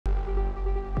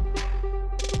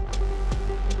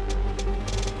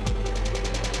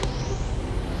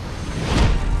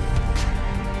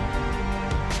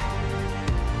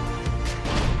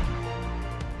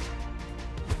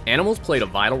Animals played a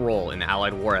vital role in the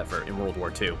Allied war effort in World War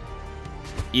II.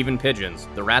 Even pigeons,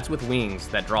 the rats with wings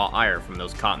that draw ire from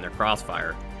those caught in their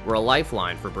crossfire, were a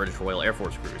lifeline for British Royal Air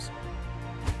Force crews.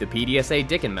 The PDSA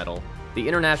Dickin Medal, the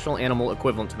international animal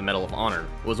equivalent to the Medal of Honor,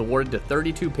 was awarded to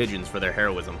 32 pigeons for their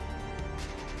heroism.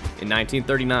 In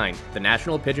 1939, the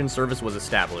National Pigeon Service was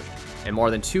established, and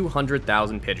more than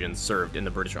 200,000 pigeons served in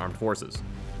the British Armed Forces.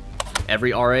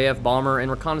 Every RAF bomber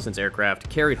and reconnaissance aircraft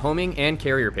carried homing and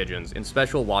carrier pigeons in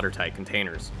special watertight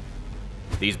containers.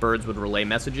 These birds would relay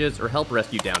messages or help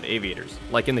rescue downed aviators,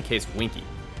 like in the case of Winkie.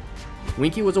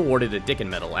 Winkie was awarded a Dickin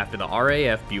Medal after the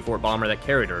RAF Beaufort bomber that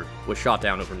carried her was shot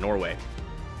down over Norway.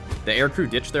 The aircrew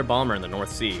ditched their bomber in the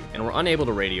North Sea and were unable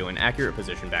to radio an accurate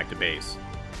position back to base.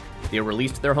 They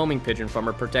released their homing pigeon from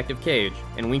her protective cage,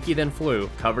 and Winkie then flew,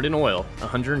 covered in oil,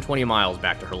 120 miles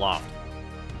back to her loft.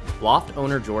 Loft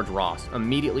owner George Ross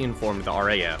immediately informed the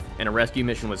RAF, and a rescue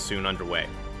mission was soon underway.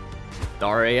 The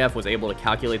RAF was able to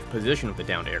calculate the position of the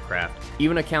downed aircraft,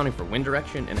 even accounting for wind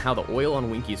direction and how the oil on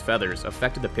Winkie's feathers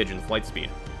affected the pigeon's flight speed.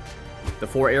 The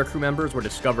 4 aircrew members were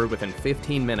discovered within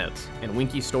 15 minutes, and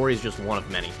Winkie's story is just one of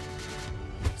many.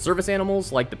 Service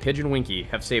animals like the pigeon Winkie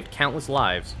have saved countless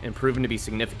lives and proven to be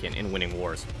significant in winning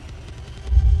wars.